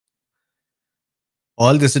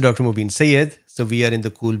All this is Dr. Mubin Sayed. So we are in the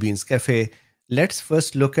Cool Beans Cafe. Let's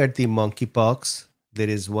first look at the monkeypox. There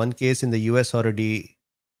is one case in the US already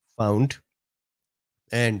found,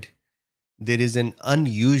 and there is an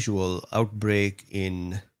unusual outbreak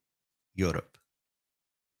in Europe.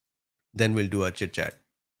 Then we'll do our chit chat.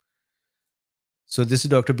 So this is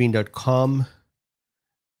drbean.com.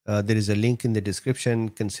 There is a link in the description.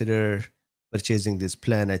 Consider purchasing this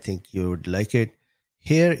plan. I think you would like it.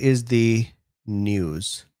 Here is the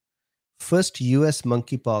news. First US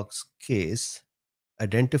monkeypox case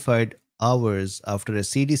identified hours after a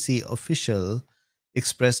CDC official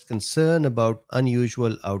expressed concern about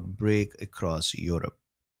unusual outbreak across Europe.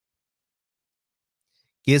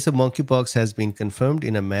 Case of monkeypox has been confirmed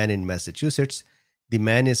in a man in Massachusetts. The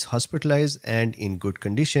man is hospitalized and in good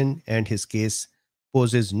condition, and his case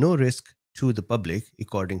poses no risk to the public,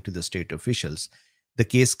 according to the state officials. The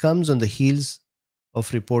case comes on the heels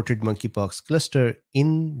of reported monkeypox cluster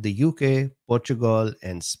in the UK, Portugal,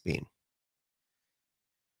 and Spain.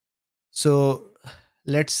 So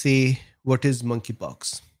let's see, what is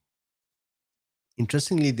monkeypox.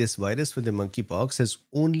 Interestingly, this virus for the monkeypox has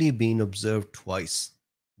only been observed twice,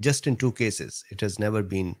 just in two cases. It has never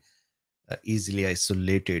been easily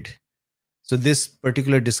isolated. So this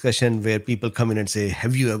particular discussion where people come in and say,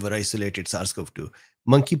 have you ever isolated SARS-CoV-2?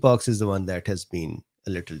 Monkeypox is the one that has been a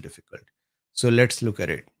little difficult. So let's look at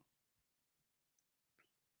it.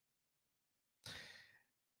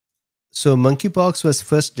 So monkeypox was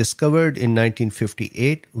first discovered in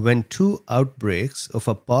 1958 when two outbreaks of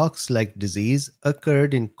a pox-like disease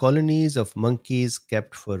occurred in colonies of monkeys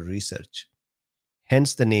kept for research.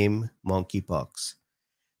 Hence the name monkeypox.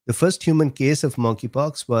 The first human case of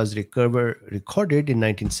monkeypox was recorded in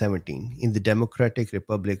 1917 in the Democratic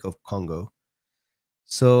Republic of Congo.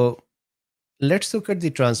 So let's look at the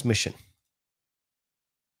transmission.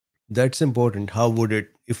 That's important. How would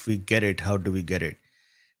it, if we get it, how do we get it?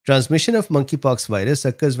 Transmission of monkeypox virus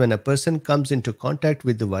occurs when a person comes into contact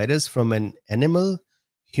with the virus from an animal,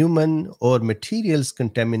 human, or materials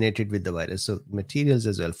contaminated with the virus. So materials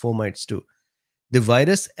as well, fomites too. The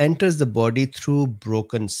virus enters the body through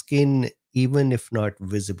broken skin, even if not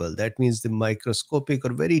visible. That means the microscopic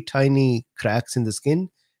or very tiny cracks in the skin,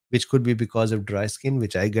 which could be because of dry skin,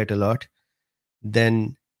 which I get a lot,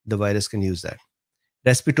 then the virus can use that.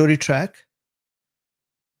 Respiratory tract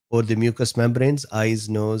or the mucous membranes, eyes,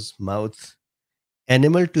 nose, mouth.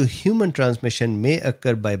 Animal to human transmission may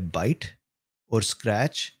occur by bite or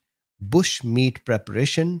scratch, bush meat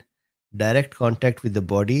preparation, direct contact with the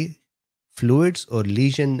body, fluids or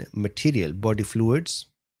lesion material, body fluids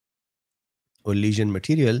or lesion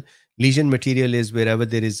material. Lesion material is wherever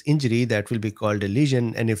there is injury, that will be called a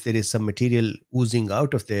lesion. And if there is some material oozing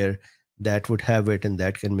out of there, that would have it, and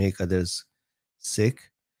that can make others sick,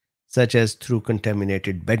 such as through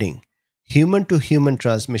contaminated bedding. Human to human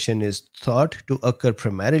transmission is thought to occur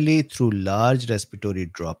primarily through large respiratory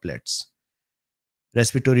droplets.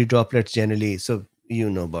 Respiratory droplets generally, so you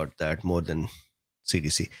know about that more than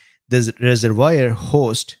CDC. The reservoir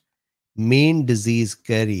host, main disease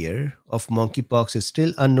carrier of monkeypox, is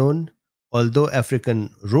still unknown, although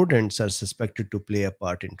African rodents are suspected to play a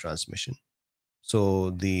part in transmission. So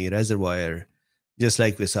the reservoir, just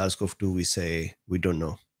like with SARS-CoV-2, we say we don't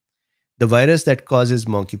know. The virus that causes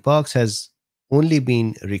monkeypox has only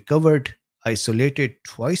been recovered, isolated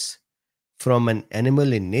twice from an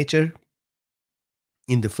animal in nature.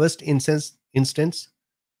 In the first instance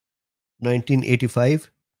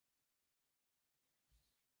 1985,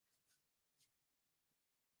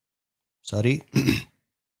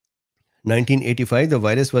 1985, the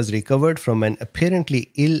virus was recovered from an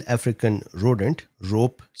apparently ill African rodent,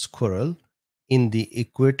 rope squirrel, in the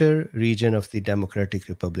equator region of the Democratic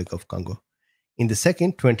Republic of Congo. In the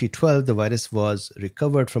second, 2012, the virus was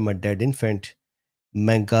recovered from a dead infant,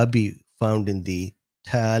 Mangabe, found in the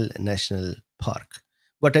Tal National Park.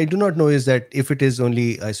 What I do not know is that if it is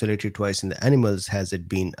only isolated twice in the animals, has it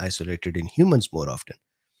been isolated in humans more often?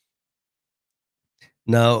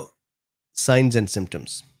 Now, signs and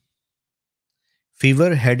symptoms.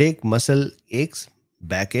 Fever, headache, muscle aches,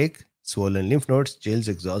 backache, swollen lymph nodes, chills,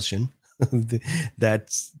 exhaustion.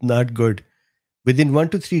 That's not good. Within 1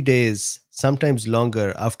 to 3 days, sometimes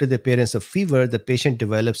longer, after the appearance of fever, the patient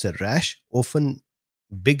develops a rash, often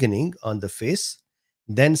beginning on the face,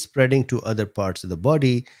 then spreading to other parts of the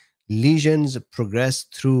body. Lesions progress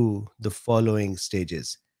through the following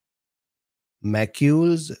stages: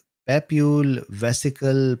 macules, papule,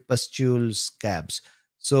 vesicle, pustule, scabs.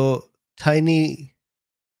 So tiny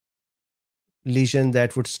lesion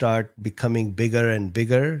that would start becoming bigger and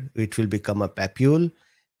bigger. It will become a papule.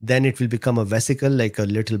 Then it will become a vesicle, like a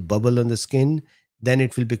little bubble on the skin. then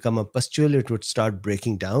it will become a pustule, it would start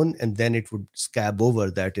breaking down, and then it would scab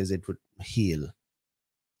over, that is, it would heal.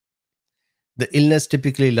 The illness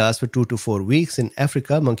typically lasts for 2 to 4 weeks. In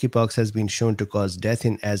Africa, monkeypox has been shown to cause death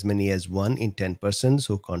in as many as 1 in 10 persons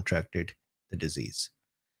who contracted the disease.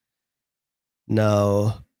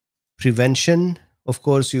 Now, prevention, of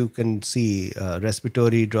course, you can see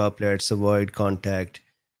respiratory droplets, avoid contact,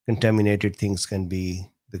 contaminated things can be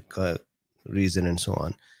the reason, and so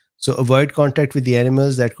on. So, avoid contact with the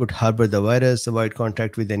animals that could harbor the virus, avoid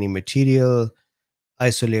contact with any material,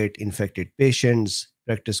 isolate infected patients,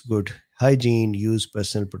 practice good hygiene, use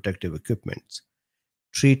personal protective equipment.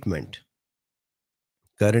 Treatment.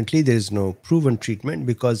 Currently, there is no proven treatment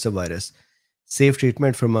because the virus. Safe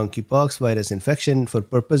treatment for monkeypox virus infection for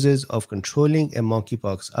purposes of controlling a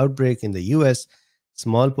monkeypox outbreak in the US,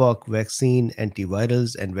 smallpox vaccine,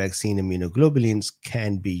 antivirals, and vaccine immunoglobulins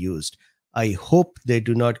can be used. I hope they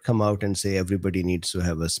do not come out and say everybody needs to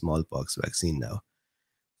have a smallpox vaccine now.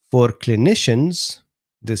 For clinicians,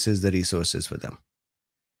 this is the resources for them.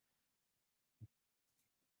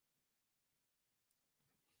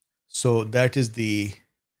 So that is the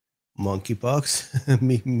monkeypox.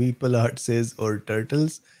 Meeple Art says, or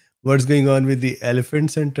turtles. What's going on with the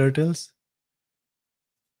elephants and turtles?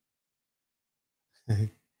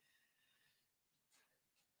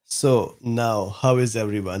 So now, how is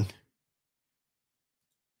everyone?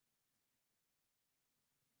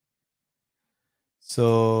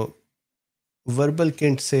 So Verbal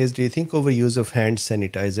Kint says, do you think overuse of hand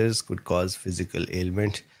sanitizers could cause physical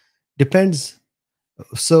ailment? Depends.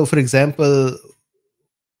 So, for example,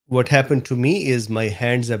 what happened to me is my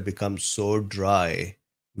hands have become so dry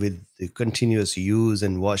with the continuous use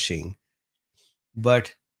and washing,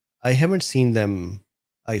 but I haven't seen them.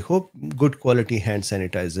 I hope good quality hand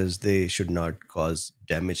sanitizers, they should not cause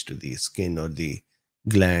damage to the skin or the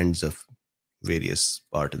glands of various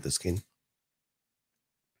part of the skin.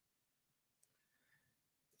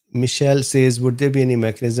 Michelle says, would there be any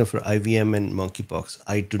mechanism for IVM and monkeypox?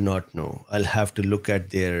 I do not know. I'll have to look at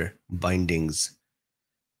their bindings.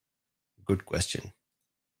 Good question.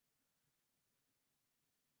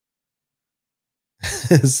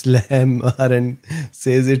 Slam RN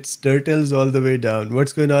says it's turtles all the way down.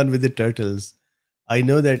 What's going on with the turtles? I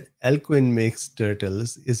know that Alquin makes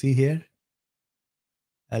turtles. Is he here?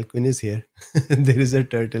 Alquin is here. There is a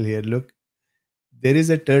turtle here. Look, there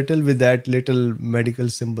is a turtle with that little medical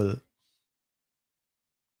symbol.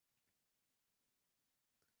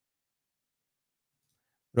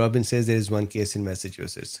 Robin says there is one case in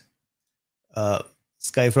Massachusetts. Uh,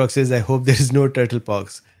 Skyfrog says, I hope there is no turtle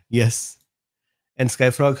pox. Yes. And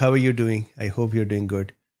Skyfrog, how are you doing? I hope you're doing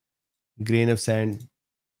good. Grain of Sand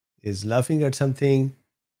is laughing at something.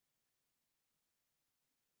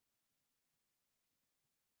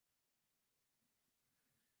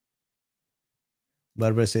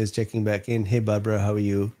 Barbara says, checking back in. Hey, Barbara, how are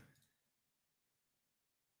you?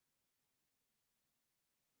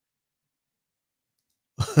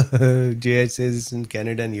 JH says it's in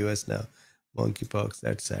Canada and US now. Monkeypox,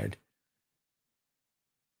 that's sad.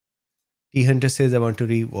 T Hunter says, I want to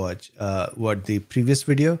rewatch what the previous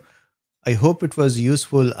video. I hope it was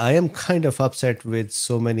useful. I am kind of upset with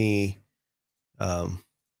so many um,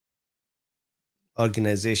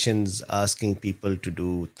 organizations asking people to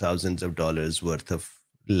do thousands of dollars worth of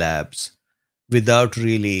labs without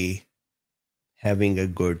really having a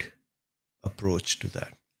good approach to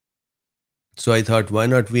that. So I thought, why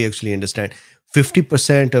not we actually understand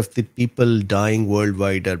 50% of the people dying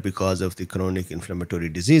worldwide are because of the chronic inflammatory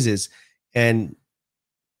diseases. And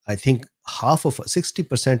I think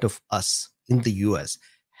 60% of us in the US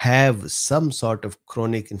have some sort of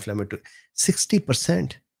chronic inflammatory.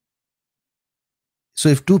 60%. So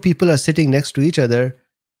if two people are sitting next to each other,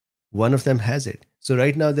 one of them has it. So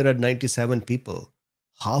right now there are 97 people.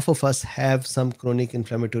 Half of us have some chronic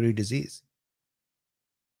inflammatory disease.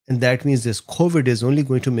 And that means this COVID is only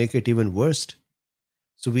going to make it even worse.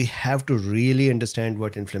 So we have to really understand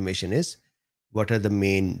what inflammation is, what are the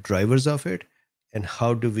main drivers of it, and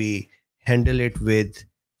how do we handle it with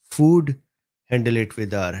food, handle it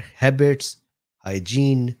with our habits,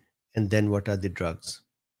 hygiene, and then what are the drugs.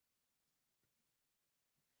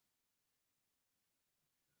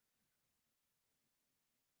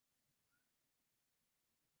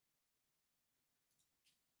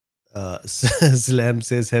 Slam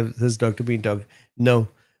says, has Dr. Bean talked? No,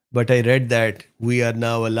 but I read that we are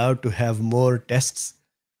now allowed to have more tests.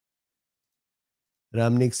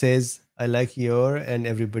 Ramnik says, I like your and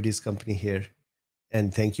everybody's company here.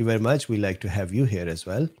 And thank you very much. We like to have you here as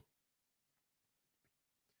well.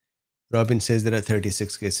 Robin says there are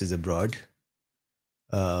 36 cases abroad.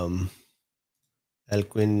 Um,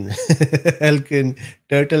 Alquin, Alquin,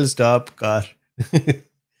 turtle stop, car.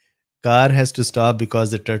 Car has to stop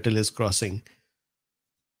because the turtle is crossing.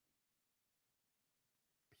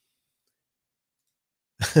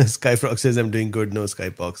 Skyfrog says, I'm doing good. No,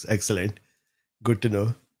 Skybox. Excellent. Good to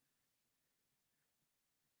know.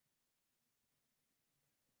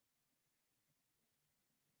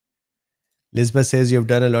 Lisbeth says, you've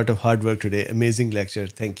done a lot of hard work today. Amazing lecture.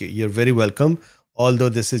 Thank you. You're very welcome. Although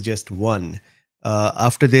this is just one.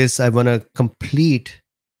 After this, I want to complete.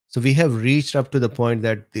 So we have reached up to the point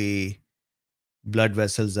that the blood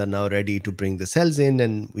vessels are now ready to bring the cells in,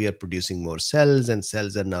 and we are producing more cells, and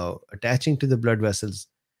cells are now attaching to the blood vessels.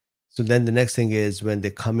 So then the next thing is when they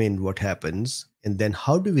come in, what happens? And then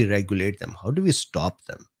how do we regulate them? How do we stop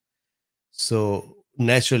them? So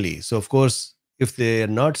naturally, so of course, if they are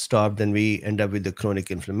not stopped, then we end up with the chronic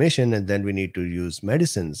inflammation and then we need to use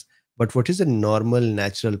medicines. But what is a normal,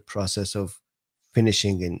 natural process of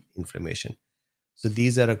finishing in inflammation? So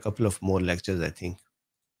these are a couple of more lectures, I think.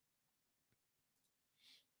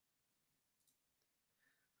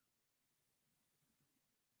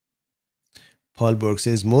 Paul Borg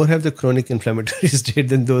says more have the chronic inflammatory state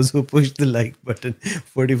than those who push the like button.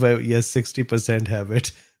 45, yes, 60% have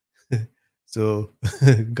it. So,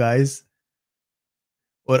 guys,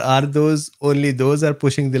 or are those only those are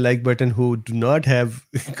pushing the like button who do not have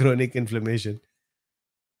chronic inflammation?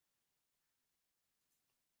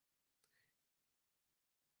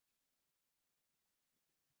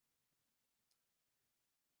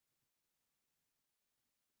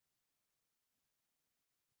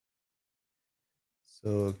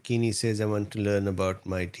 So, Kini says, I want to learn about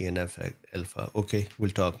my TNF alpha. Okay, we'll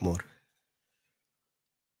talk more.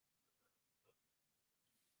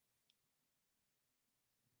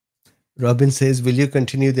 Robin says, will you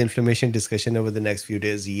continue the inflammation discussion over the next few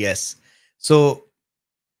days? Yes. So,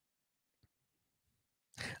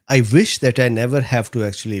 I wish that I never have to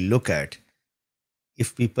actually look at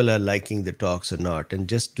if people are liking the talks or not, and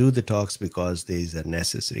just do the talks because these are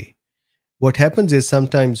necessary. What happens is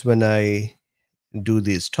sometimes when I do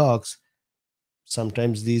these talks,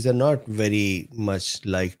 sometimes these are not very much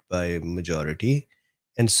liked by majority,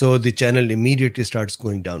 and so the channel immediately starts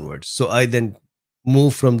going downwards. So I then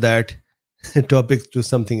move from that topic to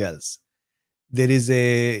something else. There is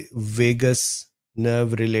a vagus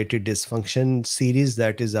nerve related dysfunction series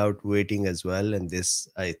that is out waiting as well, and this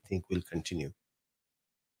I think will continue.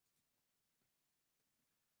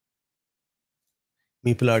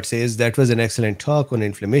 Meeple Art says that was an excellent talk on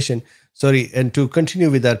inflammation. Sorry, and to continue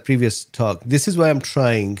with our previous talk, this is why I'm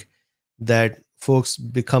trying that folks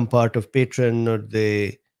become part of Patreon, or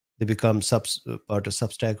they become part of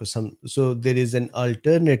Substack or some. So there is an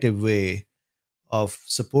alternative way of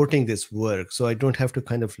supporting this work. So I don't have to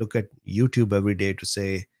kind of look at YouTube every day to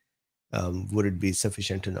say, would it be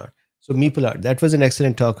sufficient or not? So, Meeple, that was an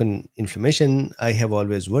excellent talk on inflammation. I have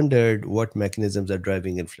always wondered what mechanisms are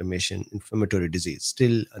driving inflammation, inflammatory disease.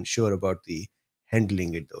 Still unsure about the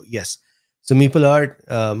handling it though. Yes. So,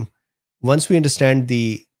 Meeple, once we understand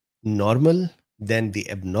the normal, then the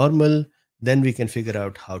abnormal, then we can figure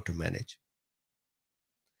out how to manage.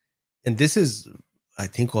 And this is, I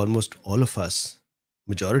think, almost all of us,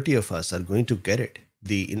 majority of us are going to get it.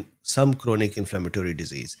 Some chronic inflammatory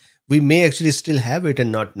disease. We may actually still have it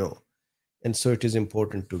and not know. And so it is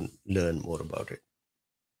important to learn more about it.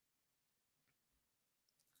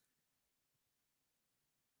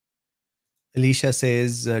 Alicia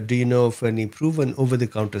says, do you know of any proven over the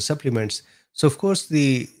counter supplements? So, of course,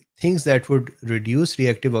 the things that would reduce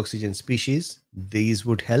reactive oxygen species, these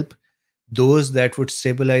would help. Those that would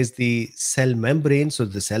stabilize the cell membrane so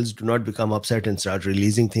the cells do not become upset and start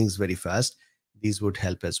releasing things very fast, these would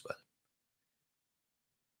help as well.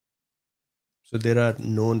 So, there are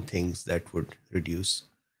known things that would reduce.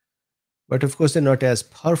 But of course, they're not as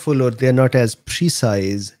powerful or they're not as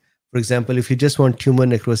precise. For example, if you just want tumor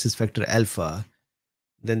necrosis factor alpha,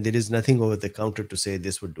 then there is nothing over the counter to say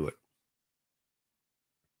this would do it.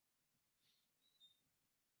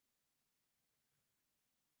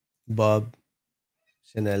 Bob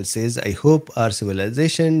Chanel says, I hope our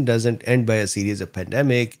civilization doesn't end by a series of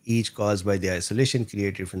pandemic, each caused by the isolation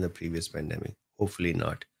created from the previous pandemic. Hopefully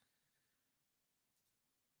not.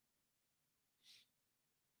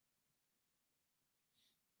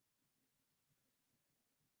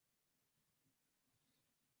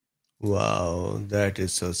 Wow, that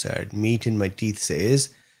is so sad. Meat in my teeth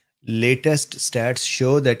says, latest stats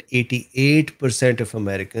show that 88% of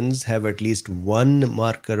Americans have at least one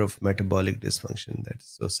marker of metabolic dysfunction.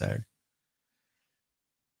 That's so sad.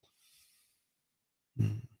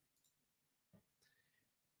 Hmm.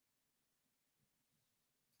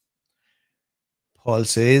 Paul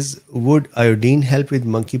says, would iodine help with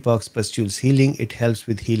monkeypox pustules healing? It helps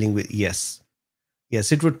with healing with yes.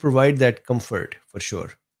 Yes, it would provide that comfort for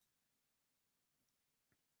sure.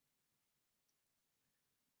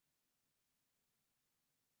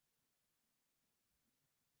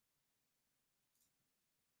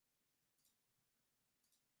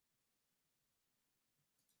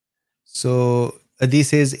 So Adi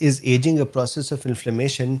says, is aging a process of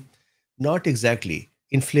inflammation? Not exactly.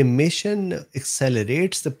 Inflammation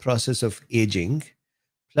accelerates the process of aging.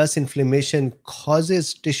 Plus, inflammation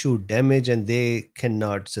causes tissue damage and they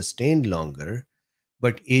cannot sustain longer.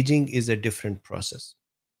 But aging is a different process.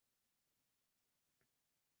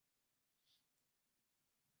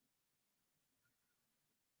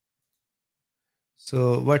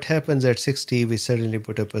 So, what happens at 60? We suddenly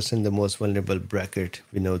put a person in the most vulnerable bracket,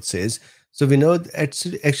 Vinod says. So, Vinod,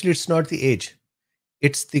 actually, it's not the age,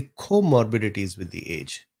 it's the comorbidities with the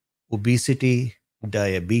age: obesity,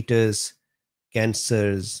 diabetes,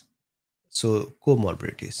 cancers, so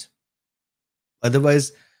comorbidities.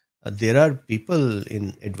 Otherwise, there are people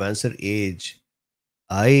in advanced age.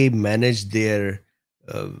 I managed their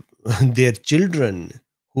uh, their children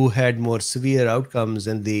who had more severe outcomes,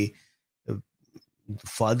 and the uh,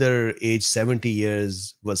 father, age 70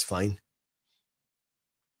 years, was fine.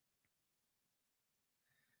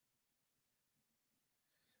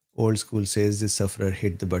 Old school says the sufferer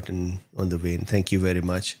hit the button on the vein. Thank you very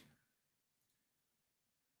much.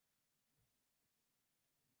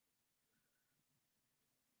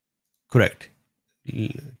 Correct.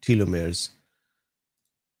 Telomeres.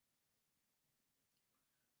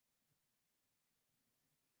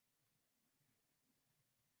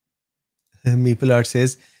 Maple Art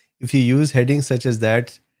says, if you use headings such as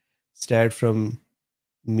that, start from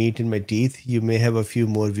meat in my teeth, you may have a few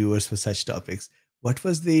more viewers for such topics. What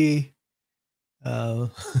was the uh,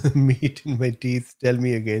 meat in my teeth? Tell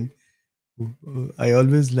me again. I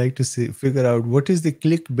always like to figure out what is the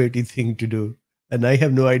clickbaity thing to do, and I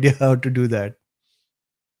have no idea how to do that.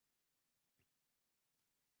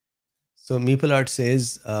 So Maple Art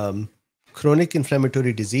says chronic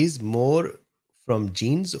inflammatory disease more from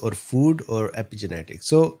genes or food or epigenetics.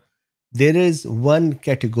 So there is one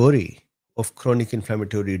category of chronic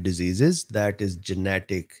inflammatory diseases that is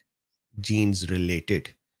genetic, genes related,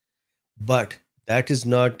 but that is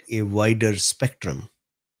not a wider spectrum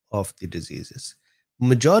of the diseases.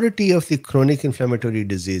 Majority of the chronic inflammatory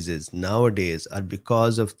diseases nowadays are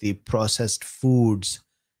because of the processed foods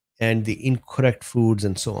and the incorrect foods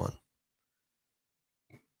and so on,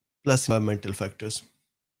 plus environmental factors.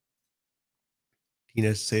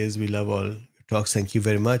 Tina says, we love all your talks. Thank you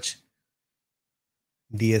very much.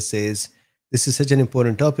 DS says, this is such an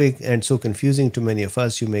important topic and so confusing to many of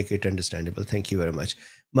us. You make it understandable. Thank you very much.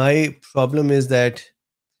 My problem is that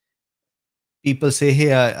people say,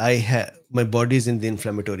 hey, I have my body is in the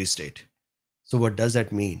inflammatory state. So what does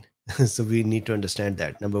that mean? So we need to understand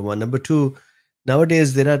that. Number one. Number two,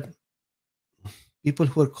 nowadays there are people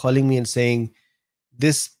who are calling me and saying,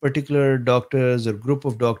 this particular doctors or group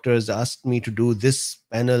of doctors asked me to do this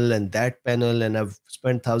panel and that panel, and I've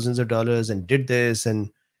spent thousands of dollars and did this. And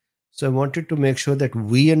so I wanted to make sure that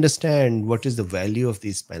we understand what is the value of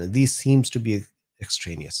these panels. These seems to be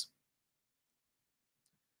extraneous.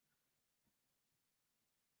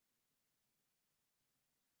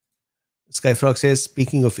 Skyfrog says,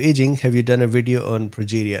 speaking of aging, have you done a video on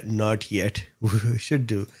progeria? Not yet. We should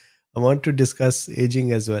do. I want to discuss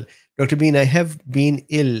aging as well. Dr. Bean, I have been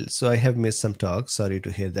ill, so I have missed some talks. Sorry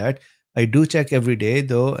to hear that. I do check every day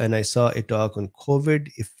though, and I saw a talk on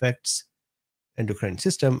COVID effects endocrine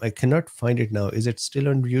system. I cannot find it now. Is it still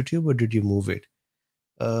on YouTube or did you move it?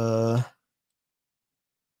 Uh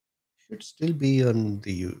should still be on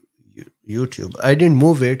the YouTube. I didn't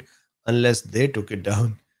move it unless they took it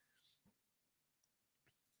down.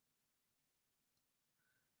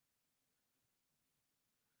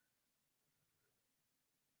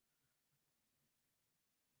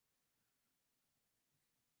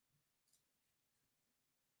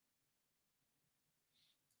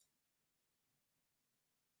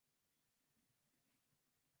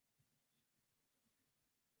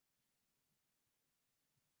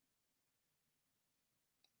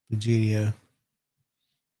 Nigeria.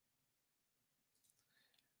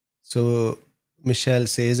 So Michelle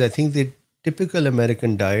says, I think the typical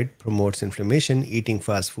American diet promotes inflammation, eating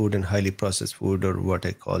fast food and highly processed food, or what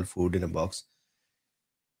I call food in a box.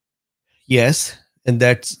 Yes, and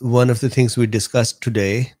that's one of the things we discussed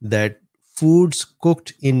today, that foods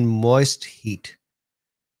cooked in moist heat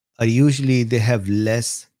are usually they have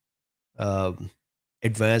less um,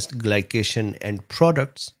 advanced glycation and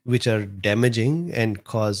products which are damaging and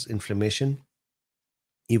cause inflammation.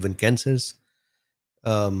 even cancers.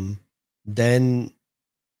 Um, then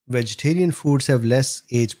vegetarian foods have less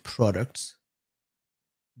aged products.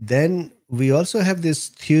 Then we also have this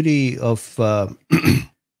theory of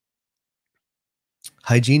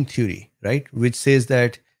hygiene theory, right? Which says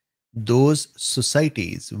that those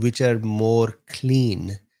societies which are more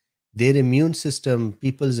clean, their immune system,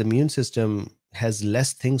 people's immune system has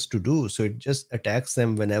less things to do. So it just attacks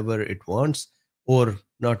them whenever it wants, or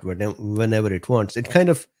not whenever it wants. It kind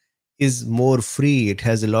of is more free. It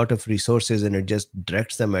has a lot of resources and it just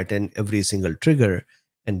directs them at every single trigger,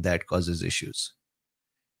 and that causes issues.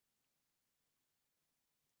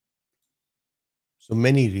 So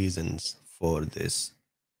many reasons for this.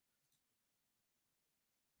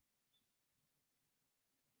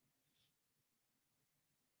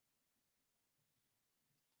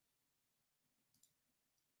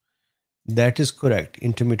 That is correct.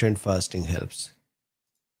 Intermittent fasting helps.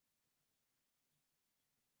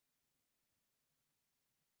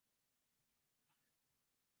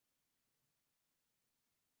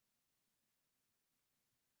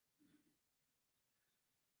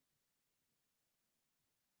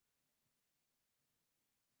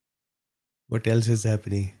 What else is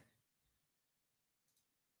happening?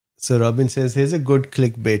 So Robin says, here's a good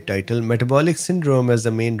clickbait title: Metabolic Syndrome as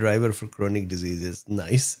the main driver for chronic diseases.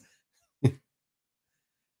 Nice.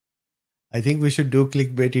 I think we should do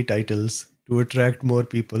clickbaity titles to attract more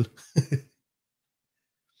people.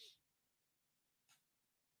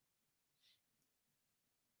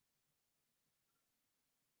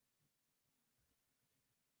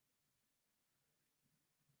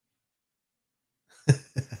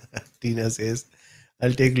 Tina says,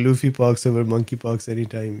 I'll take Luffy pox over monkeypox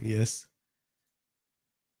anytime. Yes.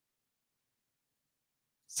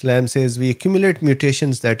 Slam says, we accumulate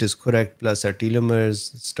mutations, that is correct, plus our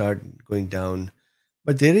telomeres start going down.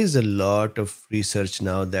 But there is a lot of research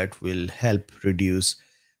now that will help reduce.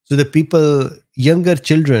 So the people, younger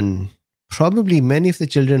children, probably many of the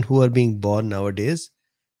children who are being born nowadays,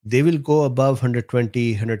 they will go above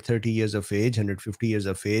 120, 130 years of age, 150 years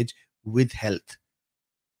of age with health.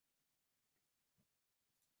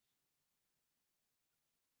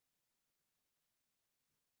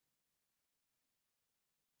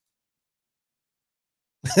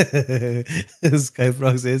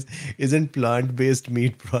 Skyfrog says, isn't plant based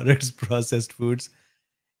meat products processed foods?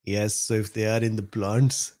 Yes. So if they are in the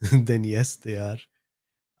plants, then yes, they are.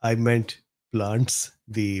 I meant plants,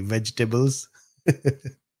 the vegetables.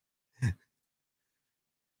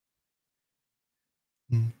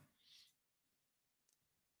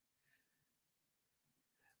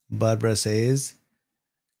 Barbara says,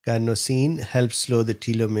 carnosine helps slow the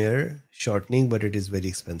telomere shortening, but it is very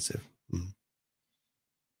expensive. Mm.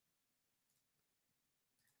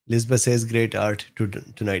 Lisbeth says, great art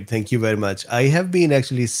tonight. Thank you very much. I have been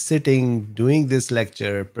actually sitting doing this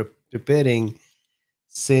lecture, preparing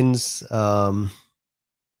since 10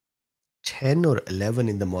 or 11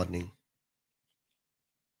 in the morning.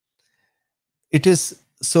 It is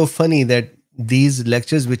so funny that these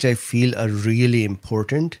lectures, which I feel are really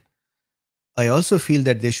important, I also feel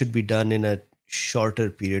that they should be done in a shorter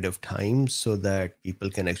period of time so that people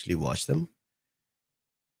can actually watch them.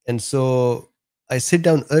 And so I sit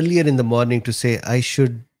down earlier in the morning to say I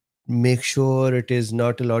should make sure it is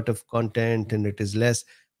not a lot of content and it is less.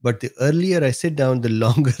 But the earlier I sit down, the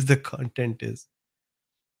longer the content is.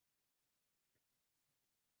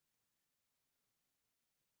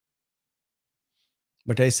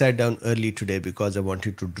 But I sat down early today because I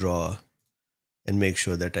wanted to draw and make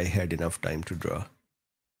sure that I had enough time to draw.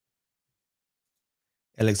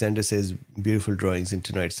 Alexander says, beautiful drawings in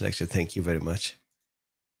tonight's lecture. Thank you very much.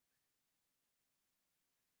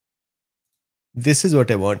 This is what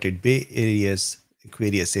I wanted. Bay Area's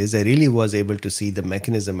Aquarius says, I really was able to see the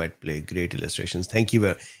mechanism at play. Great illustrations. Thank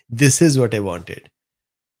you. This is what I wanted,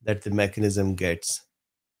 that the mechanism gets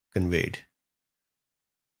conveyed.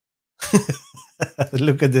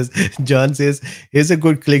 Look at this. John says, here's a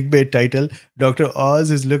good clickbait title. Dr. Oz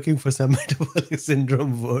is looking for some metabolic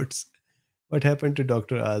syndrome votes. What happened to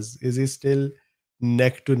Dr. Oz? Is he still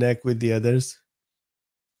neck to neck with the others?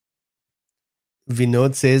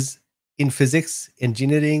 Vinod says, in physics,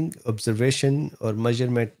 engineering, observation, or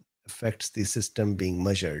measurement affects the system being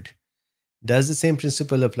measured. Does the same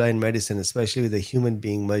principle apply in medicine, especially with the human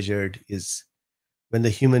being measured is when the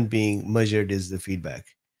human being measured is the feedback?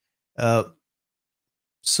 Uh,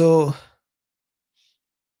 so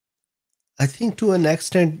I think to an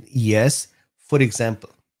extent, yes. For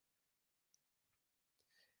example,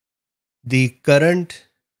 the current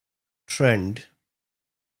trend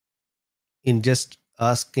in just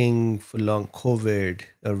asking for long COVID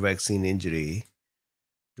or vaccine injury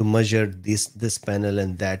to measure this panel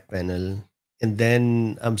and that panel. And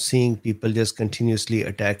then I'm seeing people just continuously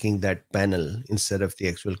attacking that panel instead of the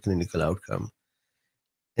actual clinical outcome,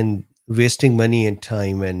 and wasting money and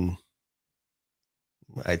time. And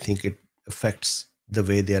I think it affects the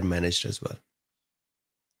way they are managed as well.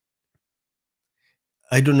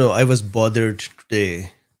 I don't know. I was bothered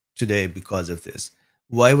today because of this.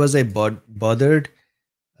 Why was I bothered?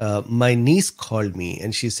 My niece called me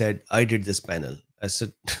and she said, I did this panel. I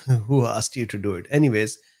said, who asked you to do it?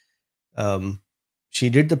 Anyways, um,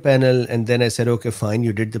 she did the panel. And then I said, okay, fine,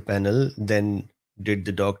 you did the panel. Then did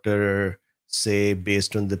the doctor say,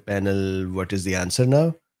 based on the panel, what is the answer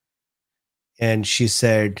now? And she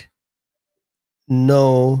said,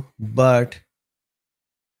 no, but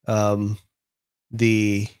um,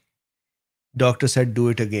 the doctor said, do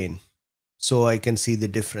it again so I can see the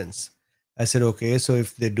difference. I said, okay, so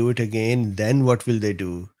if they do it again, then what will they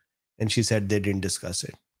do? And she said they didn't discuss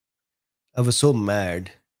it. I was so mad.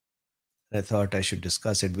 I thought I should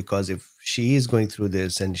discuss it, because if she is going through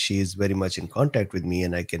this and she is very much in contact with me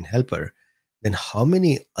and I can help her, then how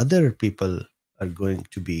many other people are going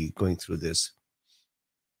to be going through this?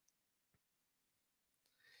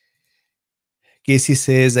 Casey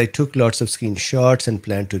says, I took lots of screenshots and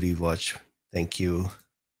plan to rewatch. Thank you.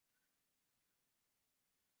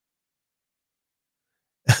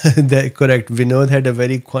 That correct. Vinod had a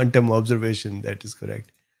very quantum observation. That is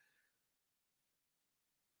correct.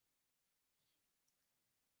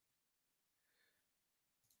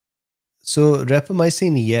 So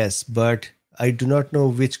rapamycin, yes, but I do not know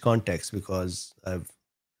which context, because I've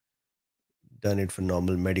done it for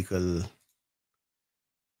normal medical.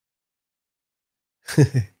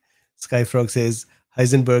 Skyfrog says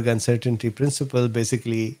Heisenberg uncertainty principle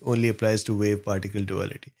basically only applies to wave particle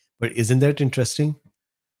duality. But isn't that interesting?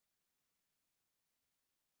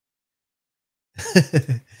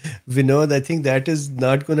 Vinod, I think that is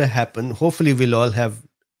not going to happen. Hopefully, we'll all have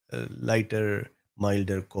lighter,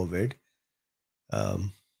 milder COVID.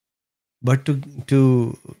 Um, but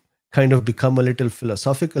to kind of become a little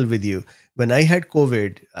philosophical with you, when I had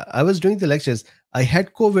COVID, I was doing the lectures. I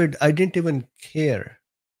had COVID. I didn't even care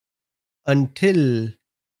until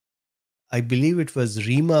I believe it was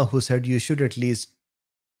Rima who said you should at least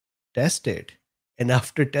test it. And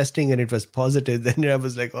after testing and it was positive, then I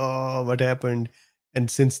was like, oh, what happened?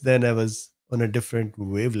 And since then, I was on a different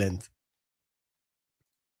wavelength.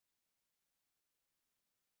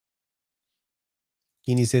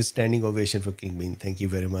 Kini says, standing ovation for King Bean. Thank you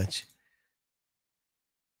very much.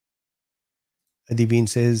 Adi Bean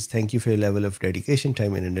says, thank you for your level of dedication,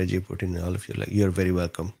 time, and energy put in all of your life. You're very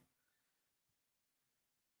welcome.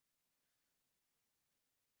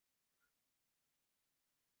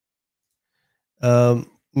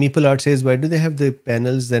 Meeple Art says, why do they have the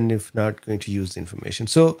panels then if not going to use the information?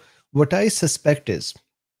 So, what I suspect is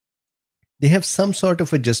they have some sort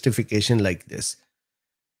of a justification like this.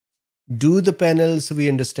 Do the panels so we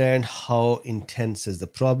understand how intense is the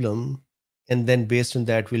problem, and then based on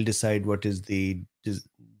that, we'll decide what is the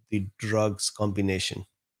drugs combination.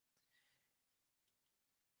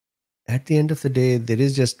 At the end of the day, there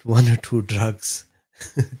is just one or two drugs.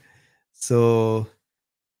 So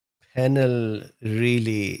panel,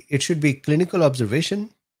 really, it should be clinical observation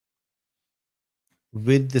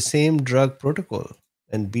with the same drug protocol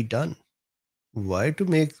and be done. Why to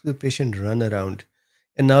make the patient run around?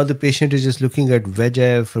 And now the patient is just looking at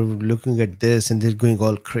VEGF or looking at this and they're going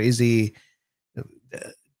all crazy.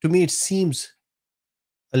 To me, it seems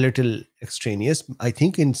a little extraneous. I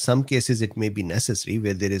think in some cases it may be necessary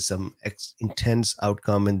where there is some intense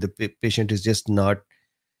outcome and the patient is just not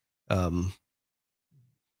um,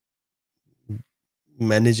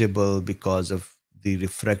 manageable because of the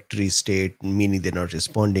refractory state, meaning they're not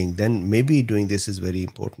responding. Then maybe doing this is very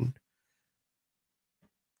important.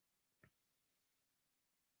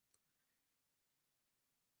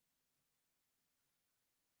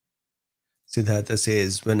 Siddhartha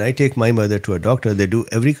says, when I take my mother to a doctor, they do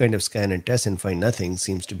every kind of scan and test and find nothing.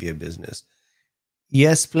 Seems to be a business.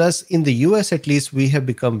 Yes, plus in the US, at least, we have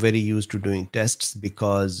become very used to doing tests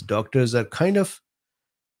because doctors are kind of,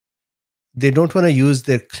 they don't want to use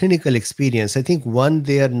their clinical experience. I think one,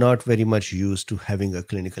 they are not very much used to having a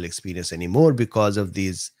clinical experience anymore because of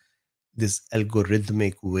this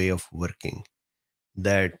algorithmic way of working,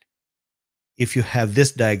 that if you have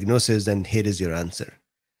this diagnosis, then here is your answer.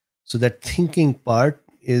 So that thinking part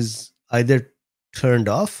is either turned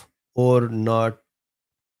off or not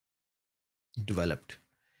developed.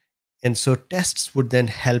 And so tests would then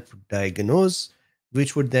help diagnose,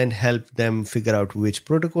 which would then help them figure out which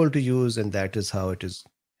protocol to use. And that is how it is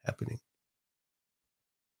happening.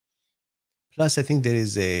 Plus, I think there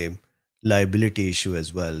is a liability issue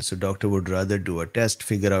as well. So doctor would rather do a test,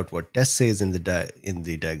 figure out what test says in the in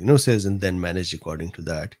the diagnosis, and then manage according to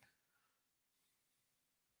that.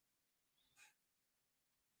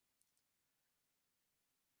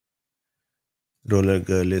 Roller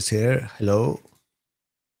girl is here. Hello.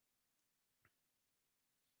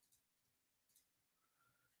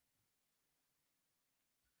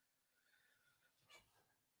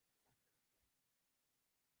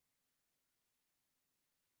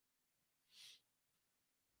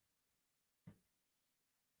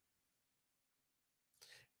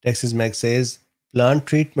 Texas Max says plant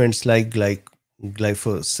treatments like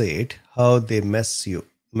glyphosate, how they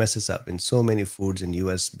messes up in so many foods in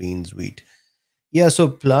US beans, wheat. Yeah, so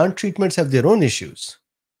plant treatments have their own issues.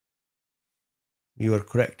 You are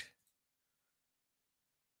correct.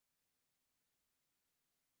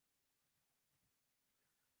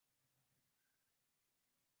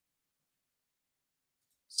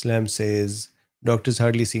 Slam says doctors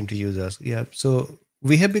hardly seem to use us. Yeah, so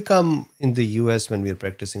we have become in the US when we are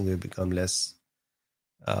practicing, we have become less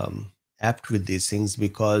apt with these things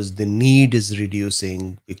because the need is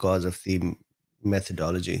reducing because of the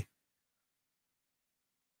methodology.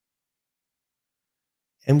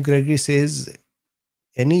 M. Gregory says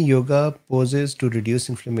any yoga poses to reduce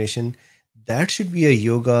inflammation. That should be a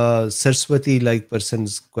yoga Saraswati like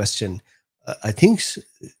person's question. I think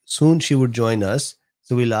soon she would join us.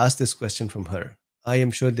 So we'll ask this question from her. I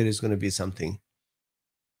am sure there is going to be something.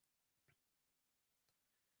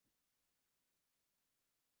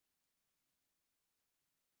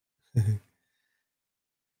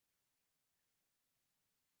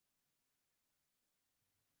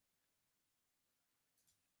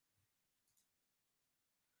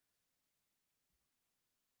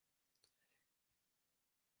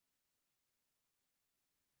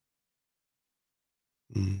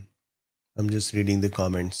 Mm, I'm just reading the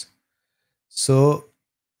comments. So,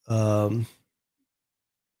 um,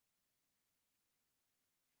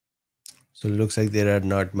 so it looks like there are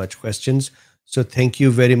not much questions. So thank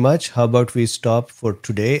you very much. How about we stop for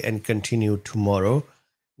today and continue tomorrow?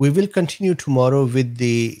 We will continue tomorrow with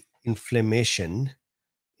the inflammation.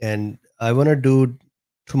 And I want to do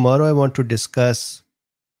tomorrow, I want to discuss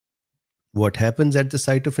what happens at the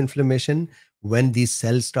site of inflammation when these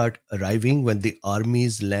cells start arriving, when the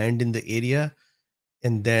armies land in the area.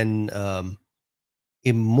 And then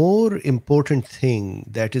a more important thing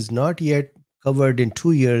that is not yet covered in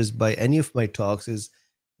 2 years by any of my talks is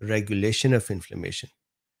regulation of inflammation.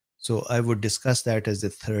 So I would discuss that as the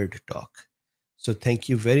third talk. So thank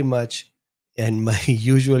you very much. And my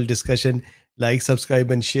usual discussion, like,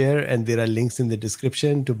 subscribe, and share. And there are links in the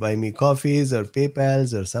description to buy me coffees or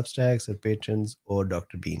PayPals or Substacks or patrons or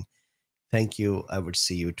Dr. Bean. Thank you. I would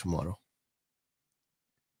see you tomorrow.